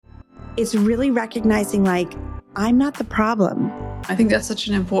It's really recognizing like, I'm not the problem. I think that's such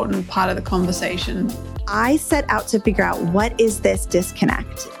an important part of the conversation. I set out to figure out, what is this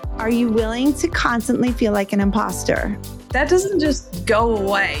disconnect? Are you willing to constantly feel like an imposter? That doesn't just go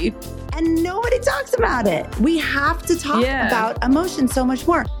away. And nobody talks about it. We have to talk about emotion so much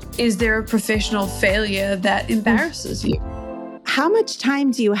more. Is there a professional failure that embarrasses you? How much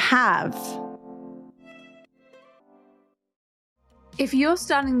time do you have? If you're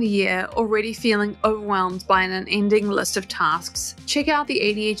starting the year already feeling overwhelmed by an unending list of tasks, check out the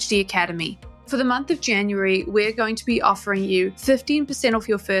ADHD Academy. For the month of January, we're going to be offering you 15% off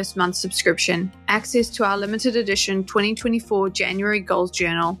your first month subscription, access to our limited edition 2024 January Goals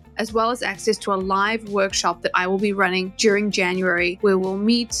Journal, as well as access to a live workshop that I will be running during January, where we'll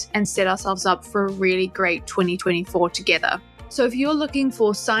meet and set ourselves up for a really great 2024 together. So if you're looking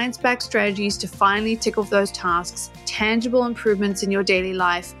for science-backed strategies to finally tick off those tasks, tangible improvements in your daily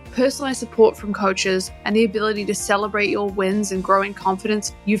life, personalized support from coaches, and the ability to celebrate your wins and grow in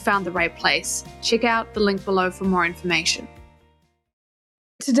confidence, you found the right place. Check out the link below for more information.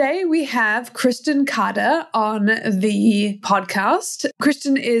 Today we have Kristen Carder on the podcast.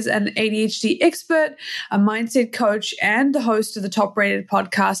 Kristen is an ADHD expert, a mindset coach, and the host of the top-rated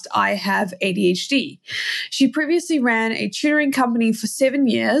podcast, I Have ADHD. She previously ran a tutoring company for 7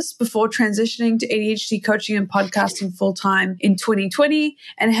 years before transitioning to ADHD coaching and podcasting full-time in 2020,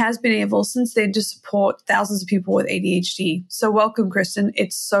 and has been able since then to support thousands of people with ADHD. So welcome, Kristen.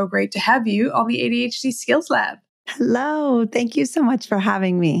 It's so great to have you on the ADHD Skills Lab. Hello. Thank you so much for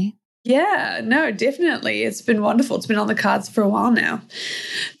having me. Yeah, no, definitely. It's been wonderful. It's been on the cards for a while now.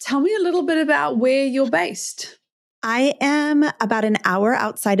 Tell me a little bit about where you're based. I am about an hour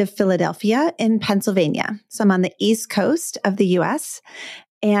outside of Philadelphia in Pennsylvania. So I'm on the East Coast of the US,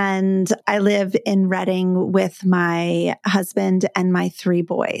 and I live in Reading with my husband and my 3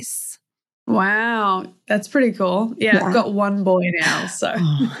 boys. Wow, that's pretty cool. Yeah, I've got 1 boy now, so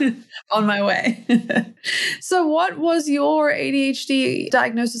on my way. So what was your ADHD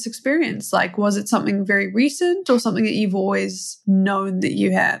diagnosis experience like? Was it something very recent or something that you've always known that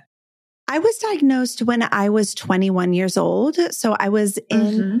you had? I was diagnosed when I was 21 years old. So I was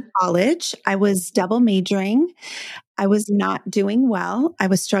in college. I was double majoring. I was not doing well. I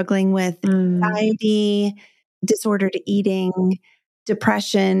was struggling with anxiety, disordered eating,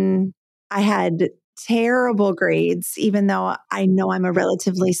 depression. I had terrible grades, even though I know I'm a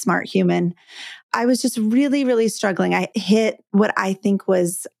relatively smart human. I was just really, really struggling. I hit what I think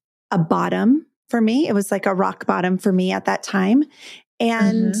was a bottom for me. It was like a rock bottom for me at that time.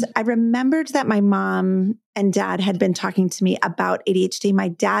 And I remembered that my mom and dad had been talking to me about ADHD. My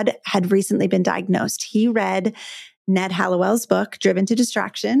dad had recently been diagnosed. He read Ned Hallowell's book, Driven to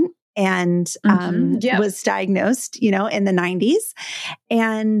Distraction, and was diagnosed, in the 90s.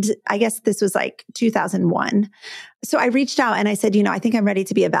 And I guess this was like 2001. So I reached out and I said, I think I'm ready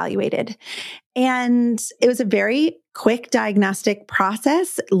to be evaluated. And it was a very quick diagnostic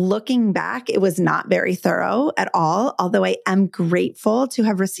process. Looking back, it was not very thorough at all. Although I am grateful to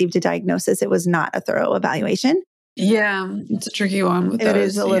have received a diagnosis, it was not a thorough evaluation. Yeah, it's a tricky one with those. It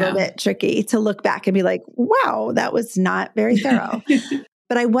is a little bit tricky to look back and be like, wow, that was not very thorough.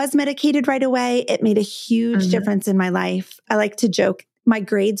 But I was medicated right away. It made a huge difference in my life. I like to joke, my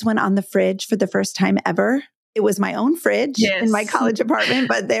grades went on the fridge for the first time ever. It was my own fridge in my college apartment,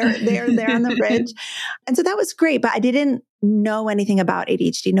 but they're on the fridge. And so that was great, but I didn't know anything about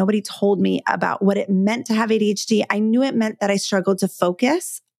ADHD. Nobody told me about what it meant to have ADHD. I knew it meant that I struggled to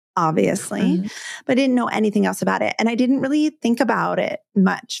focus, obviously, but I didn't know anything else about it. And I didn't really think about it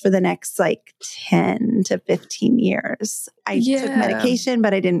much for the next 10 to 15 years. I took medication,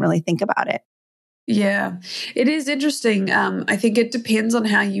 but I didn't really think about it. Yeah, it is interesting. I think it depends on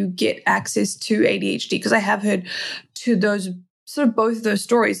how you get access to ADHD, because I have heard to those sort of both of those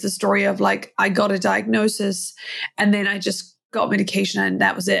stories, the story of I got a diagnosis and then I just got medication and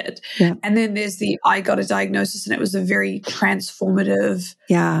that was it. Yeah. And then there's I got a diagnosis and it was a very transformative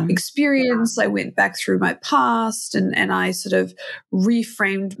experience. I went back through my past and I sort of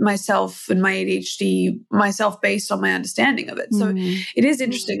reframed myself and my ADHD myself based on my understanding of it. So it is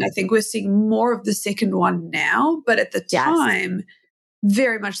interesting. I think we're seeing more of the second one now, but at the time,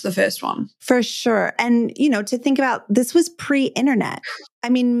 very much the first one. For sure. And, to think about, this was pre-internet. I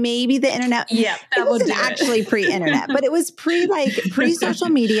mean, maybe the internet, it wasn't actually pre-internet, but it was pre-social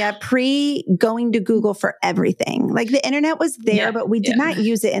media, pre-going to Google for everything. The internet was there, but we did not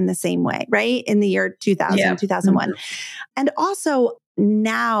use it in the same way, right? In the year 2000, 2001. And also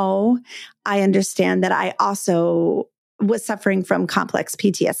now I understand that I also was suffering from complex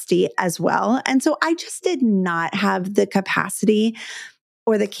PTSD as well. And so I just did not have the capacity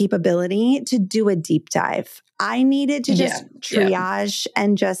or the capability to do a deep dive. I needed to just triage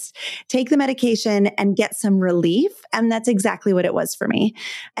and just take the medication and get some relief. And that's exactly what it was for me.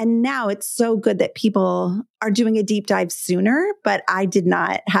 And now it's so good that people are doing a deep dive sooner, but I did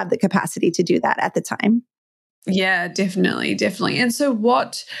not have the capacity to do that at the time. Yeah, definitely, definitely. And so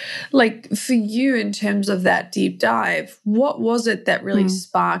what, like for you in terms of that deep dive, what was it that really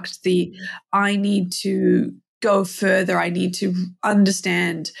sparked the, I need to go further, I need to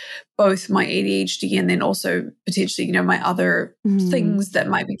understand both my ADHD and then also potentially, my other things that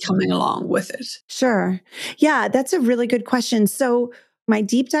might be coming along with it? Sure. Yeah, that's a really good question. So my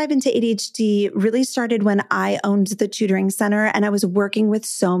deep dive into ADHD really started when I owned the tutoring center and I was working with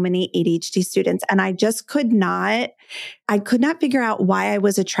so many ADHD students, and I just could not figure out why I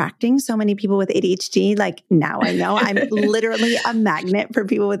was attracting so many people with ADHD. Like now I know I'm literally a magnet for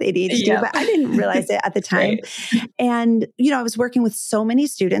people with ADHD, but I didn't realize it at the time. And, I was working with so many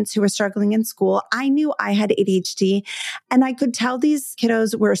students who were struggling in school. I knew I had ADHD and I could tell these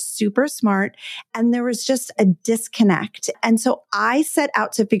kiddos were super smart and there was just a disconnect. And so I set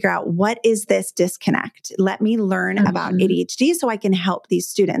out to figure out, what is this disconnect? Let me learn about ADHD so I can help these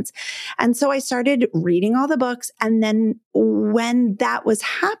students. And so I started reading all the books. And then when that was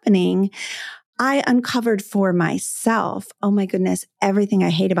happening, I uncovered for myself, oh my goodness, everything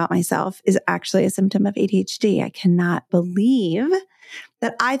I hate about myself is actually a symptom of ADHD. I cannot believe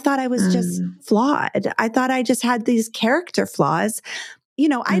that I thought I was just flawed. I thought I just had these character flaws.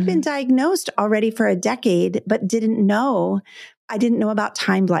 I'd been diagnosed already for a decade, but didn't know. I didn't know about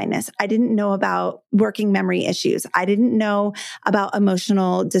time blindness. I didn't know about working memory issues. I didn't know about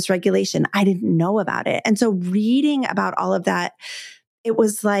emotional dysregulation. I didn't know about it. And so reading about all of that, it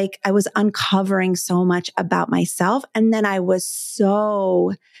was like I was uncovering so much about myself. And then I was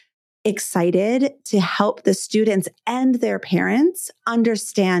so excited to help the students and their parents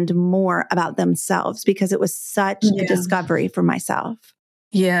understand more about themselves because it was such a discovery for myself.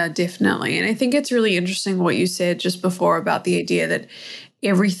 Yeah, definitely. And I think it's really interesting what you said just before about the idea that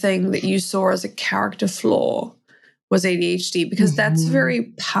everything that you saw as a character flaw was ADHD, because that's a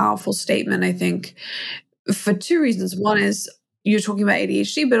very powerful statement, I think, for two reasons. One is you're talking about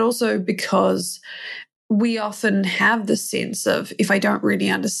ADHD, but also because we often have the sense of, if I don't really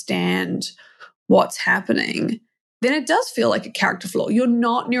understand what's happening, then it does feel like a character flaw. You're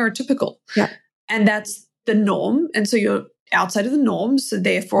not neurotypical. Yeah. And that's the norm. And so you're outside of the norm. So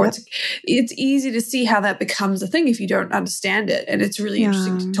therefore it's easy to see how that becomes a thing if you don't understand it. And it's really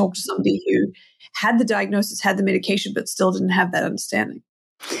interesting to talk to somebody who had the diagnosis, had the medication, but still didn't have that understanding.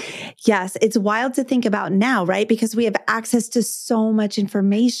 Yes, it's wild to think about now, right? Because we have access to so much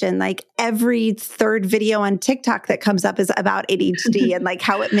information. Like every third video on TikTok that comes up is about ADHD and like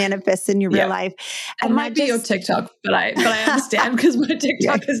how it manifests in your real life. And it might be your TikTok, but I understand because my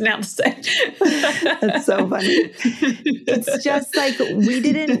TikTok is now the same. That's so funny. It's just like we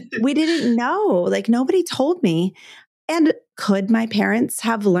didn't know. Like nobody told me. And could my parents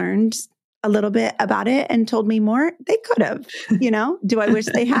have learned a little bit about it and told me more? They could have, do I wish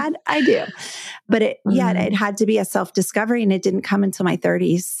they had? I do. But it had to be a self-discovery, and it didn't come until my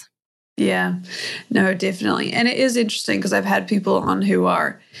 30s. Yeah, no, definitely. And it is interesting because I've had people on who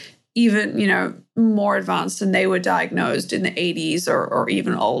are even, more advanced, and they were diagnosed in the 80s or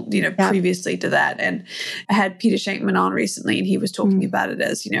even old, previously to that. And I had Peter Shankman on recently, and he was talking about it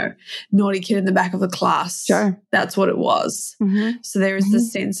as, naughty kid in the back of the class. Sure. That's what it was. So there is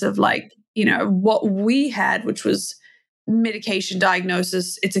this sense of like, what we had, which was medication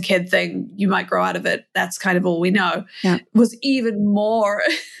diagnosis, it's a kid thing, you might grow out of it, that's kind of all we know, was even more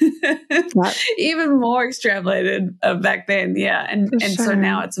even more extrapolated back then. And so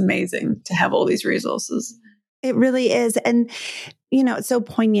now it's amazing to have all these resources. It really is. And it's so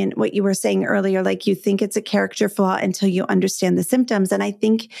poignant what you were saying earlier, like you think it's a character flaw until you understand the symptoms. And I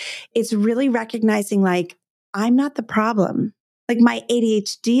think it's really recognizing like, I'm not the problem. Like my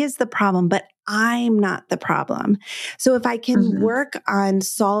ADHD is the problem, but I'm not the problem. So if I can work on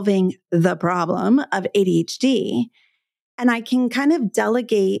solving the problem of ADHD, and I can kind of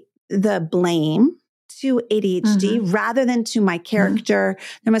delegate the blame to ADHD rather than to my character,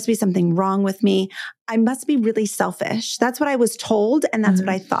 there must be something wrong with me. I must be really selfish. That's what I was told. And that's what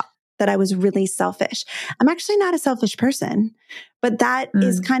I thought, that I was really selfish. I'm actually not a selfish person, but that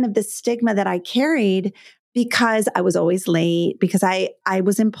is kind of the stigma that I carried because I was always late, because I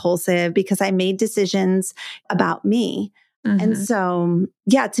was impulsive, because I made decisions about me. And so,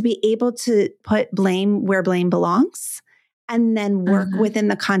 to be able to put blame where blame belongs and then work within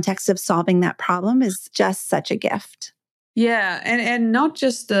the context of solving that problem is just such a gift. Yeah. And not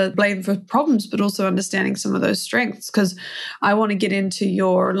just the blame for problems, but also understanding some of those strengths. Because I want to get into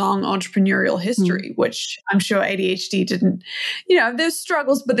your long entrepreneurial history, which I'm sure ADHD didn't, there's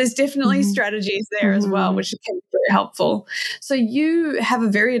struggles, but there's definitely strategies there as well, which can be very helpful. So you have a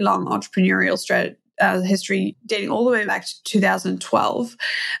very long entrepreneurial history dating all the way back to 2012.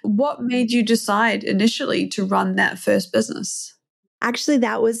 What made you decide initially to run that first business? Actually,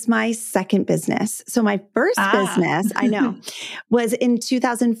 that was my second business. So my first business, I know, was in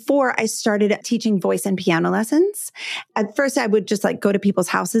 2004. I started teaching voice and piano lessons. At first, I would just go to people's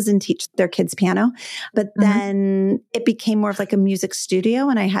houses and teach their kids piano. But then it became more of a music studio.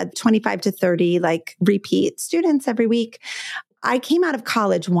 And I had 25 to 30 repeat students every week. I came out of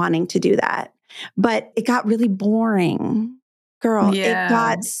college wanting to do that, but it got really boring. Girl, it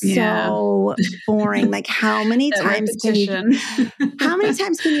got so boring. How many times can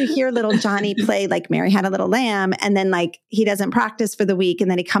you hear little Johnny play Mary Had a Little Lamb, and then he doesn't practice for the week, and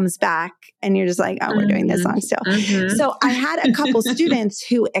then he comes back and you're just oh, we're doing this song still. So I had a couple students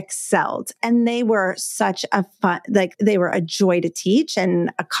who excelled, and they were such a fun, they were a joy to teach. And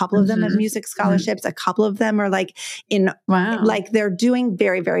a couple of them have music scholarships. A couple of them are they're doing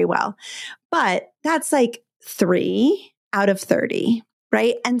very, very well. But that's 3 out of 30,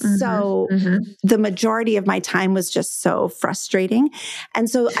 right? And so the majority of my time was just so frustrating. And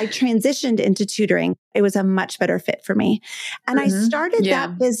so I transitioned into tutoring. It was a much better fit for me. And I started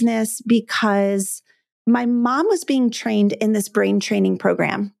that business because my mom was being trained in this brain training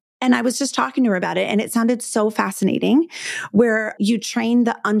program. And I was just talking to her about it, and it sounded so fascinating, where you train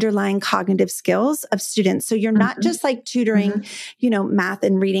the underlying cognitive skills of students. So you're not just tutoring, math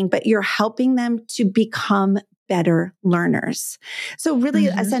and reading, but you're helping them to become better learners. So really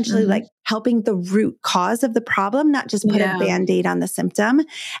essentially helping the root cause of the problem, not just put a Band-Aid on the symptom.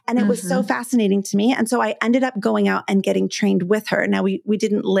 And it was so fascinating to me. And so I ended up going out and getting trained with her. Now we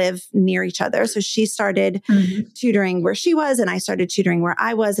didn't live near each other. So she started tutoring where she was, and I started tutoring where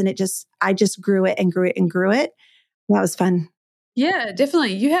I was. And I just grew it and grew it and grew it. That was fun. Yeah,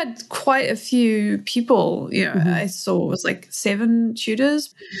 definitely. You had quite a few people, I saw it was 7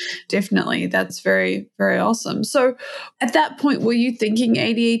 tutors. Definitely. That's very, very awesome. So at that point, were you thinking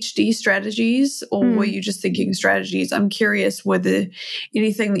ADHD strategies, or were you just thinking strategies? I'm curious whether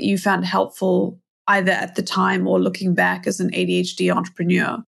anything that you found helpful either at the time or looking back as an ADHD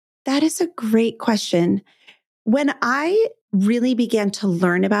entrepreneur. That is a great question. When I really began to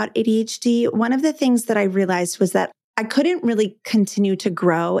learn about ADHD, one of the things that I realized was that I couldn't really continue to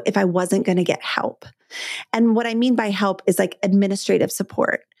grow if I wasn't going to get help. And what I mean by help is administrative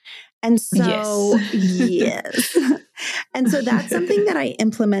support. And so, yes. And so that's something that I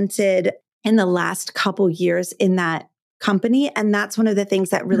implemented in the last couple years in that company. And that's one of the things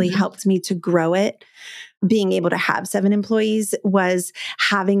that really helped me to grow it. Being able to have 7 employees was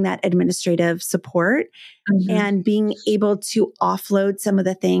having that administrative support and being able to offload some of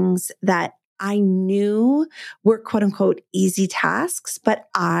the things that I knew were quote unquote easy tasks, but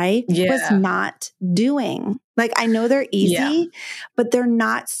I was not doing. I know they're easy, but they're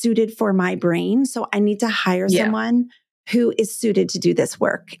not suited for my brain. So I need to hire someone who is suited to do this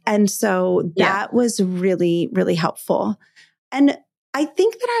work. And so that was really, really helpful. And I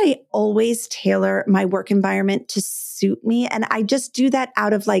think that I always tailor my work environment to suit me. And I just do that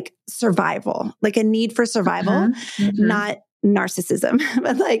out of survival, a need for survival, not narcissism,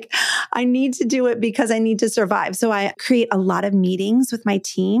 but I need to do it because I need to survive. So I create a lot of meetings with my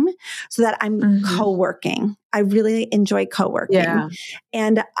team so that I'm co-working. I really enjoy co-working.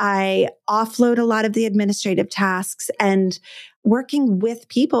 And I offload a lot of the administrative tasks, and working with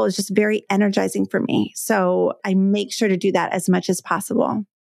people is just very energizing for me. So I make sure to do that as much as possible.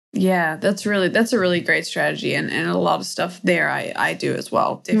 Yeah, that's a really great strategy. And a lot of stuff there I do as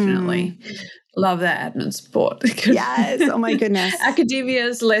well. Definitely. Love that admin support. Yes. Oh my goodness. Academia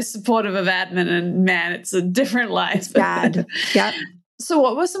is less supportive of admin, and man, it's a different life. It's bad. Yep. So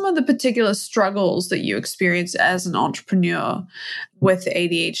what were some of the particular struggles that you experienced as an entrepreneur with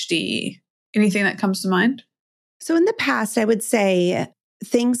ADHD? Anything that comes to mind? So in the past, I would say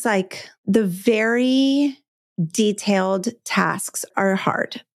things like the very detailed tasks are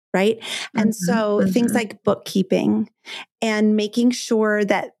hard, right? And so things like bookkeeping and making sure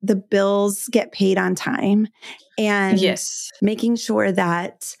that the bills get paid on time, and making sure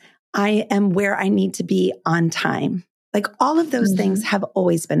that I am where I need to be on time. All of those things have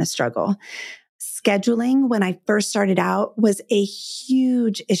always been a struggle. scheduling when I first started out was a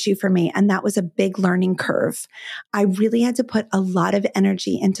huge issue for me. And that was a big learning curve. I really had to put a lot of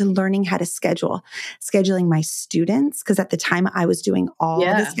energy into learning how to scheduling my students. Cause at the time I was doing all the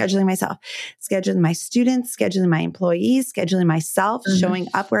scheduling myself, scheduling my students, scheduling my employees, scheduling myself, showing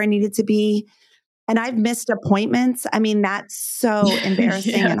up where I needed to be. And I've missed appointments. I mean, that's so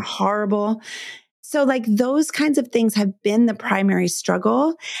embarrassing and horrible. So like those kinds of things have been the primary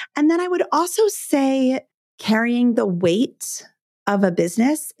struggle. And then I would also say carrying the weight of a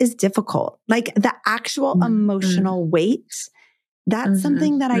business is difficult. Like the actual emotional weight, that's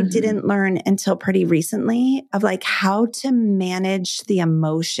something that I didn't learn until pretty recently, of like how to manage the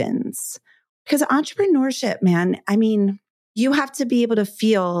emotions. Because entrepreneurship, man, I mean, you have to be able to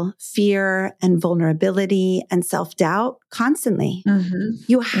feel fear and vulnerability and self-doubt constantly.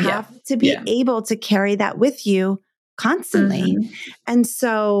 You have to be able to carry that with you constantly. And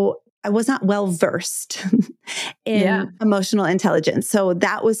so I was not well versed in emotional intelligence. So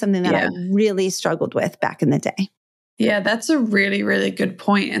that was something that I really struggled with back in the day. Yeah, that's a really, really good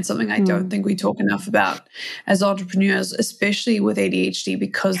point, and something I don't think we talk enough about as entrepreneurs, especially with ADHD,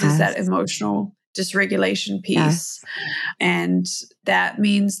 because there's that emotional dysregulation piece. And that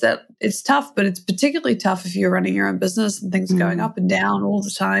means that it's tough, but it's particularly tough if you're running your own business and things are going up and down all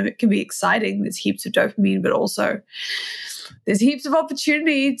the time. It can be exciting. There's heaps of dopamine, but also there's heaps of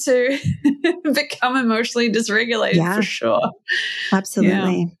opportunity to become emotionally dysregulated for sure.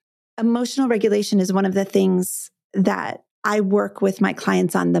 Absolutely. Emotional regulation is one of the things that I work with my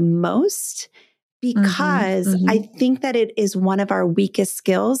clients on the most, because I think that it is one of our weakest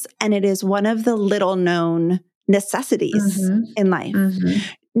skills, and it is one of the little known necessities in life.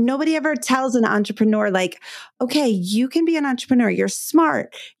 Nobody ever tells an entrepreneur like, okay, you can be an entrepreneur. You're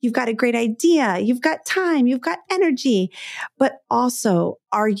smart. You've got a great idea. You've got time. You've got energy. But also,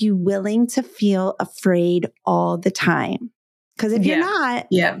 are you willing to feel afraid all the time? Because if you're not,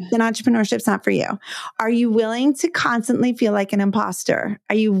 then entrepreneurship's not for you. Are you willing to constantly feel like an imposter?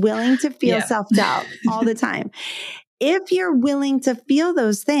 Are you willing to feel self-doubt all the time? If you're willing to feel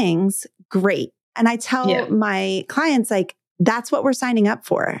those things, great. And I tell my clients, like, that's what we're signing up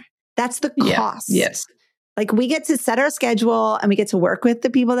for. That's the cost. Like we get to set our schedule and we get to work with the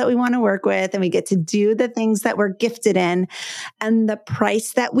people that we want to work with, and we get to do the things that we're gifted in. And the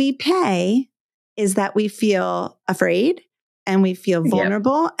price that we pay is that we feel afraid, and we feel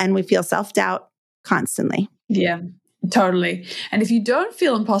vulnerable, and we feel self-doubt constantly. Yeah, totally. And if you don't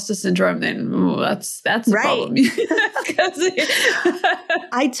feel imposter syndrome, then that's a problem.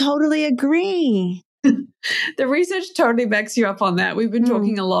 I totally agree. The research totally backs you up on that. We've been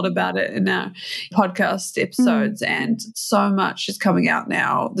talking a lot about it in our podcast episodes, and so much is coming out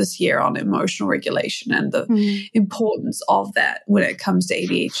now this year on emotional regulation and the importance of that when it comes to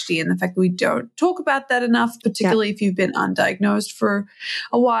ADHD, and the fact that we don't talk about that enough, particularly if you've been undiagnosed for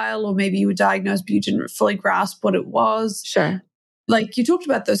a while, or maybe you were diagnosed but you didn't fully grasp what it was. Sure. Like you talked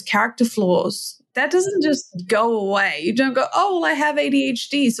about those character flaws. That doesn't just go away. You don't go, oh, well, I have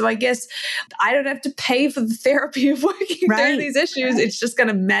ADHD, so I guess I don't have to pay for the therapy of working through these issues. It's just going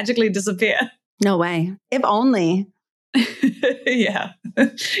to magically disappear. No way. If only. You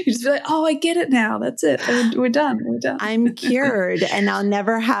just be like, oh, I get it now. That's it. We're done. I'm cured, and I'll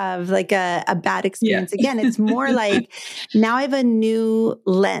never have like a bad experience again. It's more like now I have a new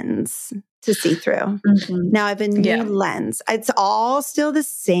lens to see through. Now I have a new lens. It's all still the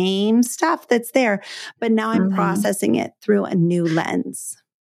same stuff that's there, but now I'm processing it through a new lens.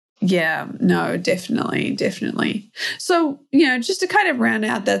 Yeah, no, definitely. So, just to kind of round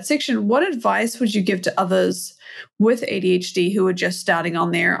out that section, what advice would you give to others with ADHD who are just starting on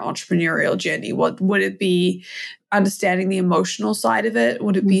their entrepreneurial journey? What would it be? Understanding the emotional side of it?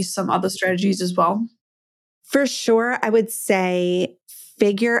 Would it be some other strategies as well? For sure, I would say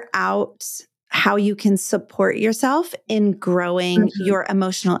figure out how you can support yourself in growing your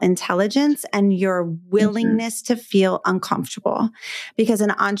emotional intelligence and your willingness to feel uncomfortable, because an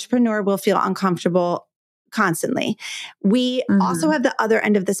entrepreneur will feel uncomfortable constantly. We also have the other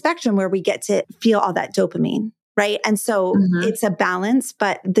end of the spectrum where we get to feel all that dopamine, right? And so it's a balance,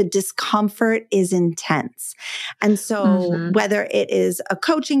 but the discomfort is intense. And so whether it is a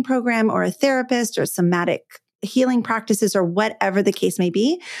coaching program or a therapist or somatic healing practices or whatever the case may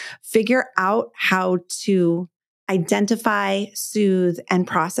be, figure out how to identify, soothe, and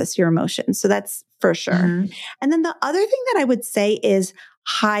process your emotions. So that's for sure. And then the other thing that I would say is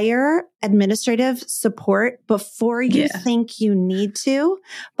hire administrative support before you think you need to,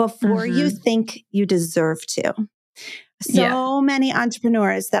 before you think you deserve to. So many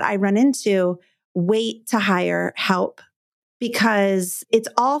entrepreneurs that I run into wait to hire help because it's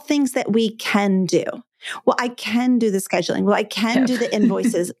all things that we can do. Well, I can do the scheduling. Well, I can do the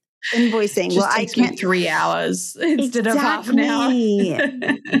invoicing. Just Well, takes me 3 hours instead of half an hour.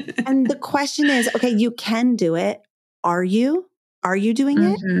 And the question is, okay, you can do it. Are you? Are you doing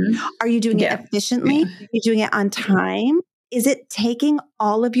it? Are you doing it efficiently? Are you doing it on time? Is it taking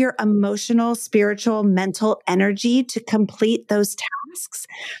all of your emotional, spiritual, mental energy to complete those tasks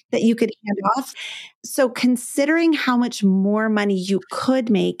that you could hand off? So considering how much more money you could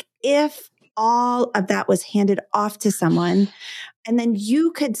make if all of that was handed off to someone, and then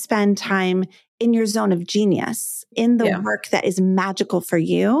you could spend time in your zone of genius, in the work that is magical for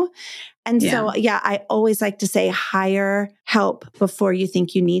you. And so, I always like to say, hire help before you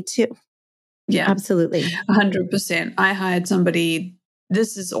think you need to. Yeah, absolutely. 100%. I hired somebody.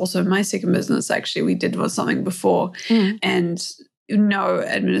 This is also my second business. Actually, we did something before and no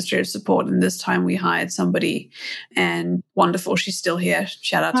administrative support. And this time we hired somebody and wonderful. She's still here.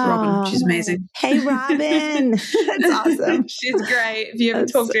 Shout out to Robin. She's amazing. Hey, Robin. That's awesome. She's great. If you ever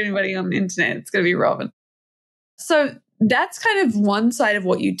talk to anybody on the internet, it's going to be Robin. So that's kind of one side of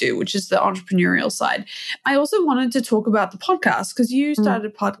what you do, which is the entrepreneurial side. I also wanted to talk about the podcast because you started a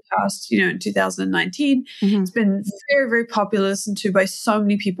podcast, in 2019. It's been very, very popular, listened to by so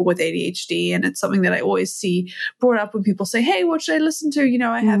many people with ADHD. And it's something that I always see brought up when people say, hey, what should I listen to?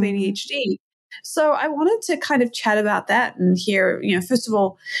 I have ADHD. So I wanted to kind of chat about that and hear, first of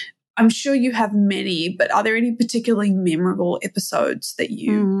all, I'm sure you have many, but are there any particularly memorable episodes that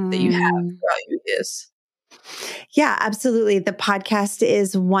you have throughout your years? Yeah, absolutely. The podcast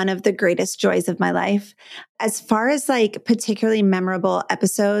is one of the greatest joys of my life. As far as particularly memorable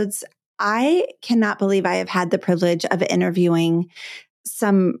episodes, I cannot believe I have had the privilege of interviewing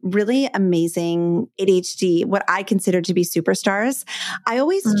some really amazing ADHD, what I consider to be superstars. I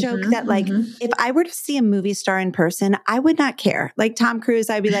always joke that if I were to see a movie star in person, I would not care. Like Tom Cruise,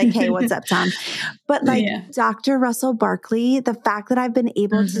 I'd be like, hey, what's up, Tom? But Dr. Russell Barkley, the fact that I've been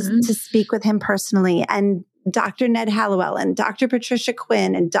able to speak with him personally, and Dr. Ned Hallowell and Dr. Patricia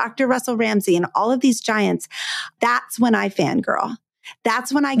Quinn and Dr. Russell Ramsey and all of these giants, that's when I fangirl.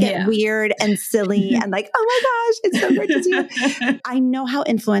 That's when I get weird and silly and oh my gosh, it's so great to see you. I know how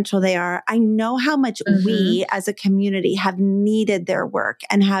influential they are. I know how much we as a community have needed their work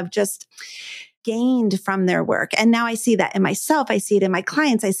and have just gained from their work. And now I see that in myself. I see it in my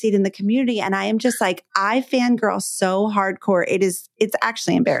clients. I see it in the community. And I am just I fangirl so hardcore. It's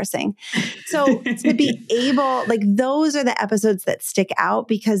actually embarrassing. So to be able, those are the episodes that stick out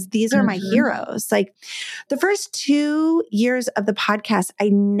because these are my heroes. The first 2 years of the podcast, I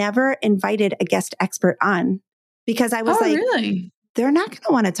never invited a guest expert on because I was really? They're not going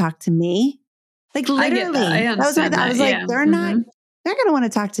to want to talk to me. Literally. I get that. I understand that. I was they're not going to want to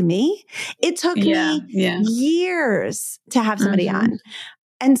talk to me. It took me years to have somebody on.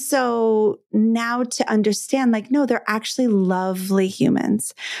 And so now to understand, no, they're actually lovely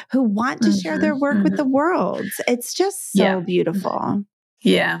humans who want to share their work with the world. It's just so beautiful.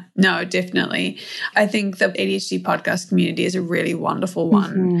 Yeah, no, definitely. I think the ADHD podcast community is a really wonderful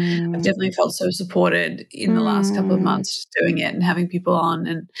one. I've definitely felt so supported in the last couple of months just doing it and having people on.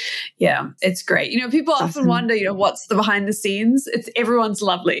 And it's great. People often wonder, what's the behind the scenes? Everyone's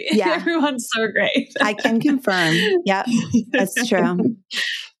lovely. Yeah. Everyone's so great. I can confirm. Yep, that's true.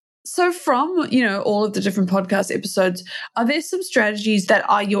 So from, all of the different podcast episodes, are there some strategies that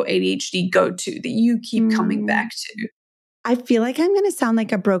are your ADHD go-to that you keep coming back to? I feel like I'm going to sound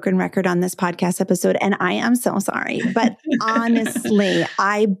like a broken record on this podcast episode, and I am so sorry. But honestly,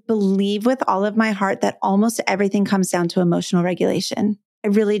 I believe with all of my heart that almost everything comes down to emotional regulation. I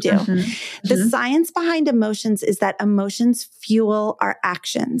really do. The science behind emotions is that emotions fuel our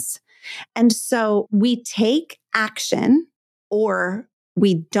actions. And so we take action or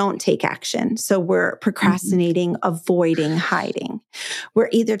we don't take action. So we're procrastinating, avoiding, hiding. We're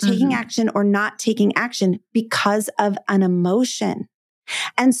either taking action or not taking action because of an emotion.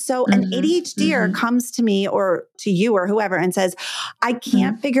 And so an ADHDer comes to me or to you or whoever and says, I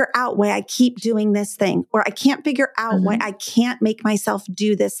can't figure out why I keep doing this thing, or I can't figure out why I can't make myself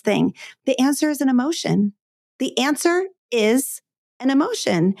do this thing. The answer is an emotion. The answer is an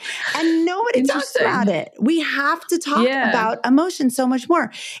emotion. And nobody talks about it. We have to talk about emotion so much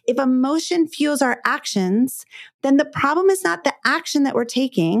more. If emotion fuels our actions, then the problem is not the action that we're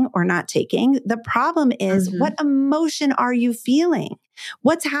taking or not taking. The problem is what emotion are you feeling?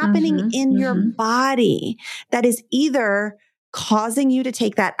 What's happening in your body that is either causing you to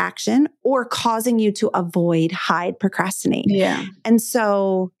take that action or causing you to avoid, hide, procrastinate. Yeah. And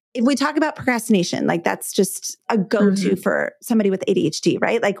so if we talk about procrastination, like that's just a go-to for somebody with ADHD,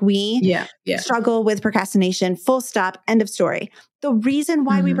 right? Like we struggle with procrastination, full stop, end of story. The reason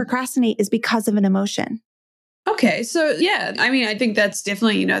why we procrastinate is because of an emotion. Okay. So yeah, I mean, I think that's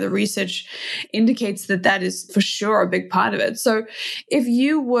definitely, the research indicates that that is for sure a big part of it. So if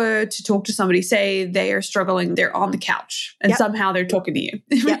you were to talk to somebody, say they are struggling, they're on the couch and somehow they're talking to you,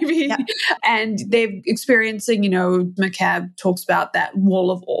 maybe, and they're experiencing, McCabe talks about that wall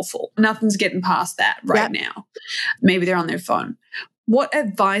of awful. Nothing's getting past that right now. Maybe they're on their phone. What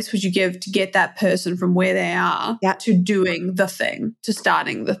advice would you give to get that person from where they are to doing the thing, to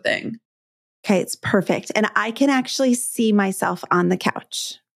starting the thing? Okay, it's perfect. And I can actually see myself on the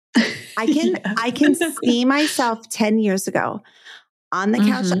couch. I can see myself 10 years ago on the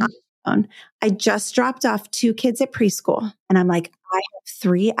couch on the phone. I just dropped off 2 kids at preschool and I'm like, I have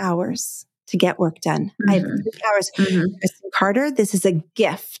 3 hours to get work done. I have 3 hours. Kristen Carder, this is a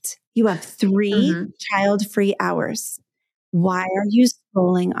gift. You have 3 child-free hours. Why are you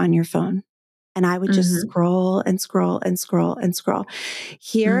scrolling on your phone? And I would just scroll and scroll and scroll and scroll.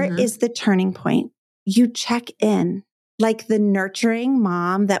 Here is the turning point. You check in like the nurturing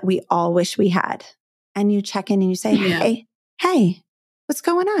mom that we all wish we had. And you check in and you say, hey, what's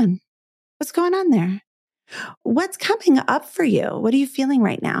going on? What's going on there? What's coming up for you? What are you feeling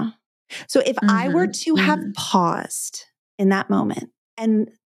right now? So if I were to have paused in that moment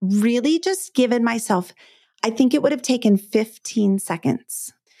and really just given myself, I think it would have taken 15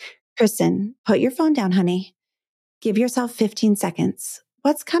 seconds. Kristen, put your phone down, honey. Give yourself 15 seconds.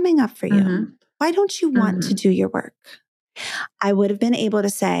 What's coming up for you? Why don't you want to do your work? I would have been able to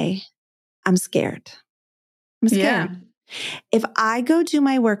say, I'm scared. I'm scared. Yeah. If I go do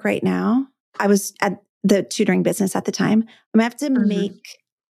my work right now, I was at the tutoring business at the time. I'm going to have to make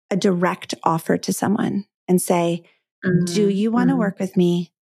a direct offer to someone and say, do you want to work with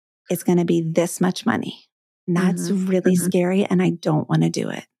me? It's going to be this much money. And that's really scary. And I don't want to do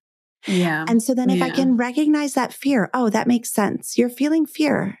it. Yeah. And so then if I can recognize that fear, oh, that makes sense. You're feeling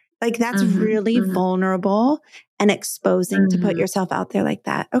fear. Like that's really vulnerable and exposing to put yourself out there like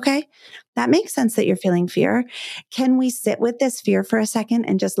that. Okay. That makes sense that you're feeling fear. Can we sit with this fear for a second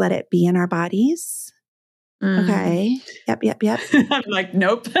and just let it be in our bodies? Okay. Yep. I'm like,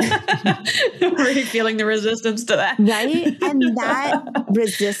 nope. I'm really feeling the resistance to that. Right. And that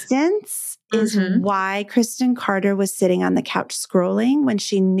resistance is why Kristen Carder was sitting on the couch scrolling when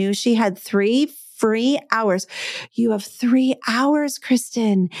she knew she had 3 free hours. You have 3 hours,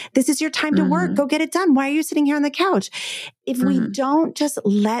 Kristen. This is your time to work. Go get it done. Why are you sitting here on the couch? If we don't just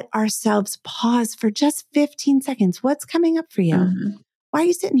let ourselves pause for just 15 seconds, what's coming up for you? Why are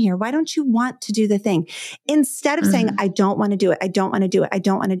you sitting here? Why don't you want to do the thing? Instead of saying, I don't want to do it. I don't want to do it. I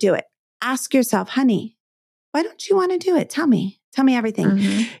don't want to do it. Ask yourself, honey, why don't you want to do it? Tell me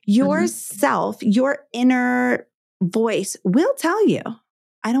everything. Yourself, your inner voice will tell you,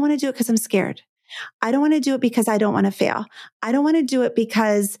 I don't want to do it because I'm scared. I don't want to do it because I don't want to fail. I don't want to do it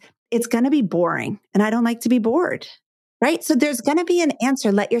because it's going to be boring and I don't like to be bored, right? So there's going to be an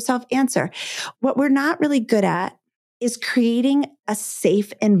answer. Let yourself answer. What we're not really good at is creating a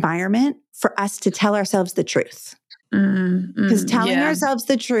safe environment for us to tell ourselves the truth. Because telling ourselves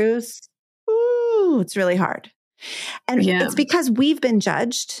the truth, it's really hard. And it's because we've been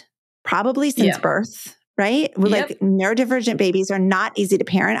judged probably since birth, right? We're like neurodivergent babies are not easy to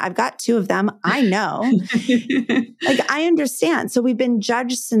parent. I've got 2 of them. I know. Like I understand. So we've been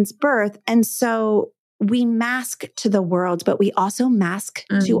judged since birth. And so we mask to the world, but we also mask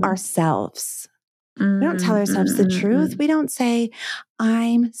to ourselves. We don't tell ourselves the truth. We don't say,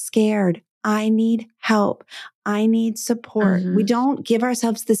 I'm scared. I need help. I need support. We don't give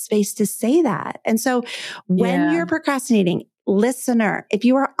ourselves the space to say that. And so when you're procrastinating, listener, if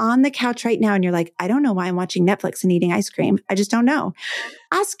you are on the couch right now and you're like, I don't know why I'm watching Netflix and eating ice cream. I just don't know.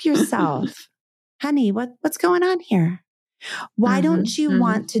 Ask yourself, honey, what's going on here? Why don't you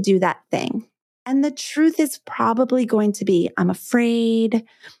want to do that thing? And the truth is probably going to be, I'm afraid.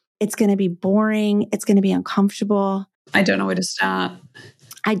 It's going to be boring. It's going to be uncomfortable. I don't know where to start.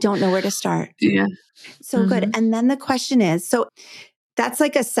 I don't know where to start. Yeah. So good. And then the question is, so that's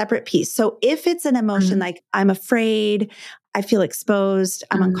like a separate piece. So if it's an emotion like I'm afraid, I feel exposed,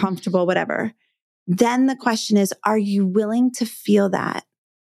 I'm uncomfortable, whatever, then the question is, are you willing to feel that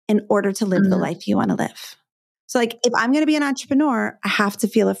in order to live the life you want to live? So like if I'm going to be an entrepreneur, I have to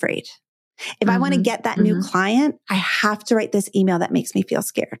feel afraid. If I want to get that new client, I have to write this email that makes me feel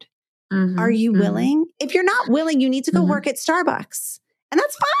scared. Are you willing? If you're not willing, you need to go work at Starbucks. And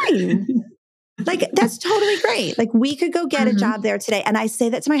that's fine. Like, that's totally great. Like, we could go get a job there today. And I say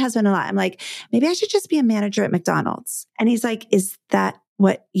that to my husband a lot. I'm like, maybe I should just be a manager at McDonald's. And he's like, is that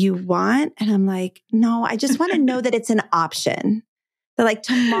what you want? And I'm like, no, I just want to know that it's an option. So like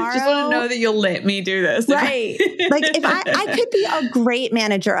tomorrow. Just want to know that you'll let me do this. Right. Like if I could be a great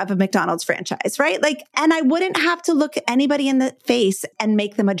manager of a McDonald's franchise, right? Like, and I wouldn't have to look anybody in the face and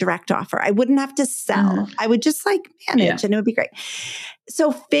make them a direct offer. I wouldn't have to sell. I would just like manage and it would be great.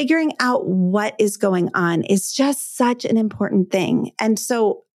 So figuring out what is going on is just such an important thing. And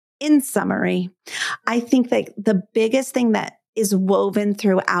so in summary, I think that the biggest thing that is woven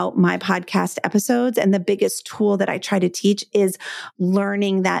throughout my podcast episodes and the biggest tool that I try to teach is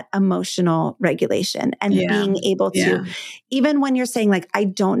learning that emotional regulation and being able to, even when you're saying like, I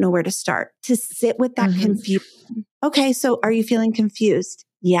don't know where to start, to sit with that confusion. Okay. So are you feeling confused?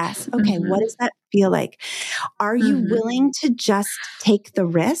 Yes. Okay. What does that feel like? Are you willing to just take the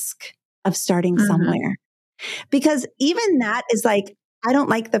risk of starting somewhere? Because even that is like, I don't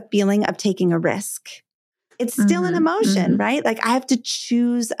like the feeling of taking a risk. It's still an emotion, right? Like I have to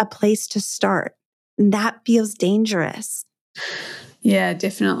choose a place to start. And that feels dangerous. Yeah,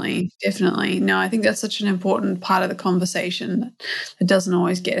 definitely. Definitely. No, I think that's such an important part of the conversation that doesn't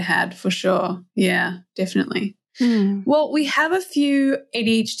always get had for sure. Yeah, definitely. Well, we have a few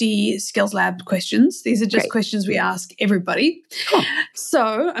ADHD Skills Lab questions. These are just questions we ask everybody. Cool.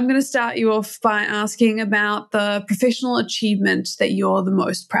 So I'm going to start you off by asking about the professional achievement that you're the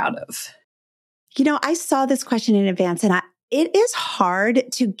most proud of. You know, I saw this question in advance and it is hard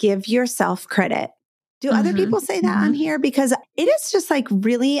to give yourself credit. Do other people say that on here? Because it is just like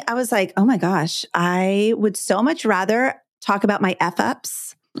really, I was like, oh my gosh, I would so much rather talk about my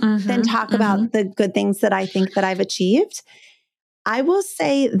F-ups than talk about the good things that I think that I've achieved. I will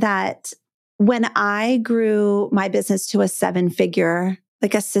say that when I grew my business to a 7-figure,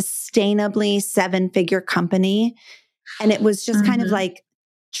 like a sustainably 7-figure company, and it was just kind of like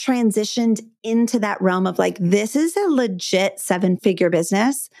transitioned into that realm of like, this is a legit 7-figure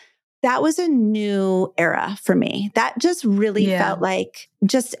business. That was a new era for me. That just really felt like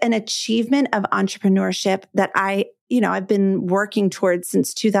just an achievement of entrepreneurship that I've been working towards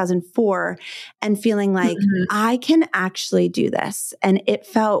since 2004 and feeling like I can actually do this. And it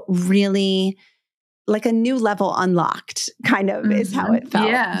felt really like a new level unlocked kind of is how it felt.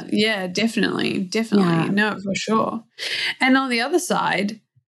 Yeah, definitely. Yeah. No, for sure. And on the other side,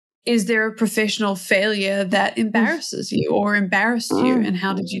 is there a professional failure that embarrasses you or embarrassed you, and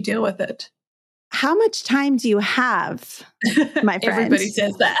how did you deal with it? How much time do you have, my friend? Everybody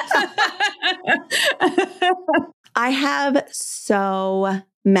says that. I have so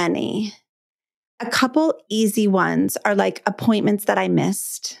many. A couple easy ones are like appointments that I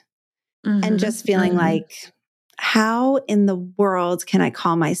missed and just feeling like, how in the world can I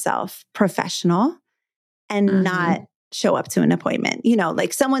call myself professional and not show up to an appointment? You know,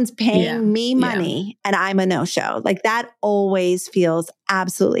 like someone's paying me money and I'm a no-show. Like that always feels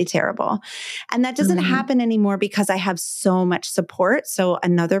absolutely terrible. And that doesn't happen anymore because I have so much support. So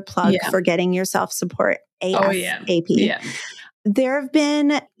another plug for getting yourself support ASAP. There have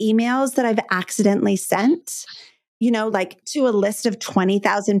been emails that I've accidentally sent, you know, like to a list of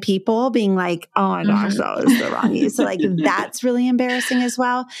 20,000 people being like, oh my gosh, that was the wrong use. So like, that's really embarrassing as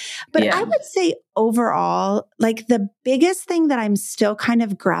well. But I would say overall, like the biggest thing that I'm still kind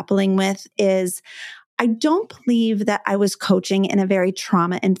of grappling with is I don't believe that I was coaching in a very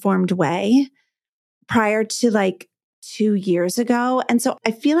trauma-informed way prior to like 2 years ago. And so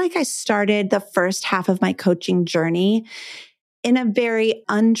I feel like I started the first half of my coaching journey in a very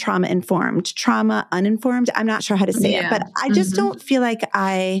trauma uninformed. I'm not sure how to say it, but I just don't feel like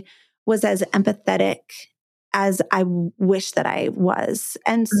I was as empathetic as I wish that I was.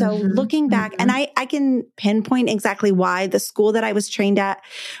 And so looking back, and I can pinpoint exactly why the school that I was trained at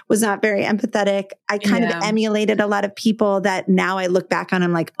was not very empathetic. I kind of emulated a lot of people that now I look back on,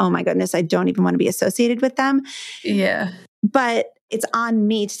 I'm like, oh my goodness, I don't even want to be associated with them. Yeah. But it's on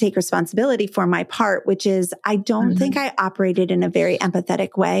me to take responsibility for my part, which is I don't think I operated in a very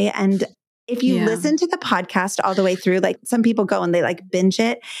empathetic way. And if you listen to the podcast all the way through, like some people go and they like binge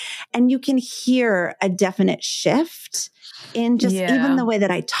it and you can hear a definite shift in just even the way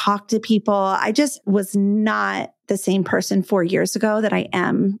that I talk to people. I just was not the same person 4 years ago that I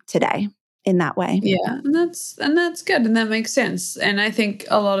am today in that way. Yeah. And that's good. And that makes sense. And I think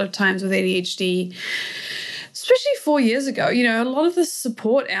a lot of times with ADHD, especially 4 years ago, you know, a lot of the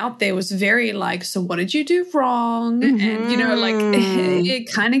support out there was very like, so what did you do wrong? And, you know, like it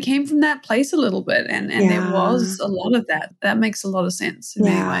kind of came from that place a little bit. And there was a lot of that. That makes a lot of sense in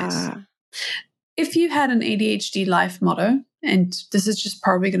many ways. If you had an ADHD life motto, and this is just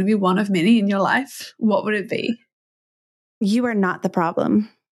probably going to be one of many in your life, what would it be? You are not the problem.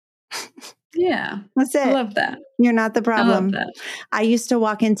 Yeah. That's it. I love that. You're not the problem. I love that. I used to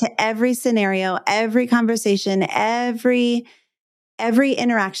walk into every scenario, every conversation, every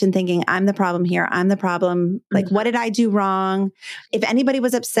interaction thinking, I'm the problem here. I'm the problem. Like, what did I do wrong? If anybody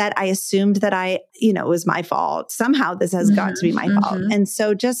was upset, I assumed that it was my fault. Somehow this has got to be my fault. And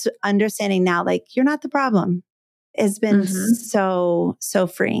so just understanding now, like, you're not the problem has been so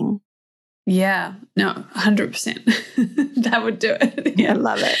freeing. Yeah, no, 100%. That would do it. Yeah. I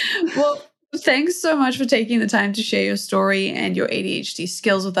love it. Well, thanks so much for taking the time to share your story and your ADHD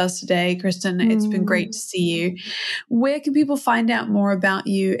skills with us today, Kristen. It's been great to see you. Where can people find out more about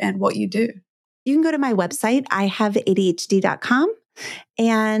you and what you do? You can go to my website, ihaveadhd.com.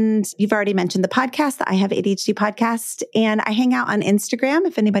 And you've already mentioned the podcast, the I Have ADHD podcast. And I hang out on Instagram,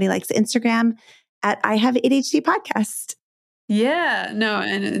 if anybody likes Instagram, at I Have ADHD podcast. Yeah, no,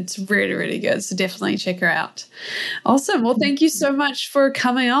 and it's really, really good. So definitely check her out. Awesome. Well, thank you so much for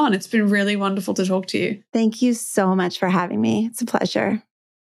coming on. It's been really wonderful to talk to you. Thank you so much for having me. It's a pleasure.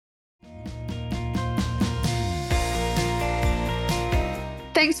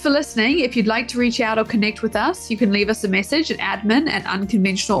 Thanks for listening. If you'd like to reach out or connect with us, you can leave us a message at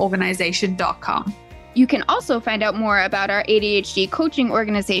admin@unconventionalorganization.com. You can also find out more about our ADHD coaching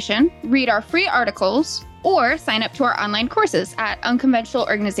organization, read our free articles, or sign up to our online courses at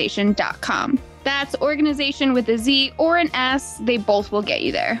unconventionalorganization.com. That's organization with a Z or an S. They both will get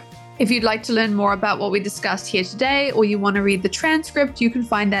you there. If you'd like to learn more about what we discussed here today, or you want to read the transcript, you can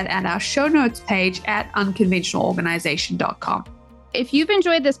find that at our show notes page at unconventionalorganization.com. If you've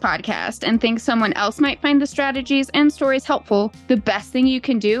enjoyed this podcast and think someone else might find the strategies and stories helpful, the best thing you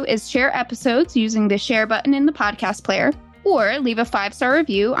can do is share episodes using the share button in the podcast player, or leave a 5-star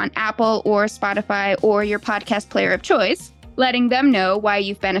review on Apple or Spotify or your podcast player of choice, letting them know why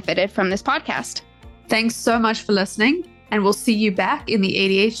you've benefited from this podcast. Thanks so much for listening, and we'll see you back in the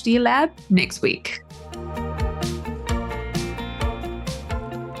ADHD lab next week.